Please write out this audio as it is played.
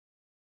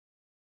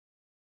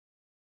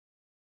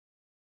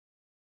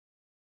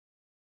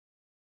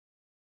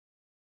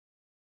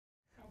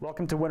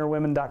Welcome to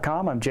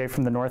WinterWomen.com. I'm Jay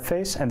from the North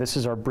Face, and this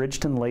is our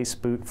Bridgeton lace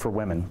boot for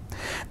women.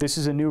 This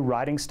is a new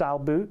riding style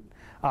boot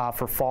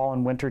for fall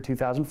and winter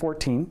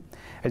 2014.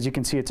 As you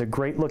can see, it's a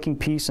great looking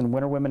piece, and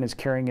Winter Women is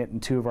carrying it in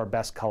two of our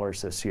best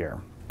colors this year.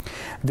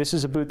 This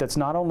is a boot that's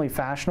not only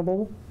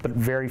fashionable, but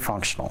very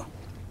functional.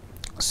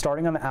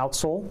 Starting on the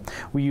outsole,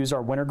 we use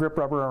our winter grip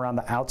rubber around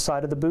the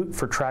outside of the boot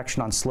for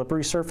traction on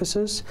slippery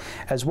surfaces,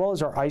 as well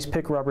as our ice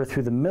pick rubber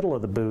through the middle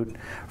of the boot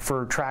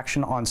for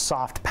traction on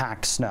soft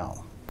packed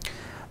snow.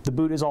 The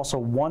boot is also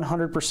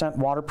 100%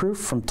 waterproof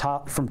from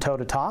toe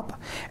to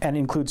top and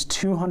includes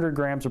 200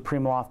 grams of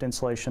Primaloft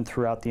insulation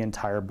throughout the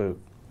entire boot.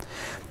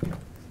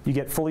 You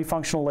get fully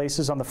functional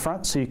laces on the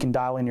front so you can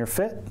dial in your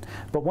fit,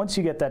 but once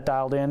you get that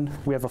dialed in,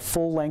 we have a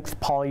full-length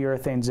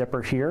polyurethane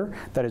zipper here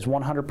that is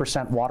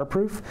 100%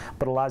 waterproof,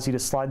 but allows you to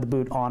slide the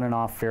boot on and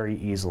off very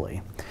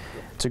easily.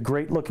 It's a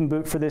great looking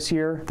boot for this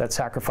year that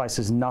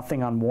sacrifices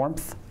nothing on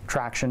warmth,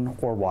 traction,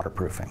 or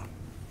waterproofing.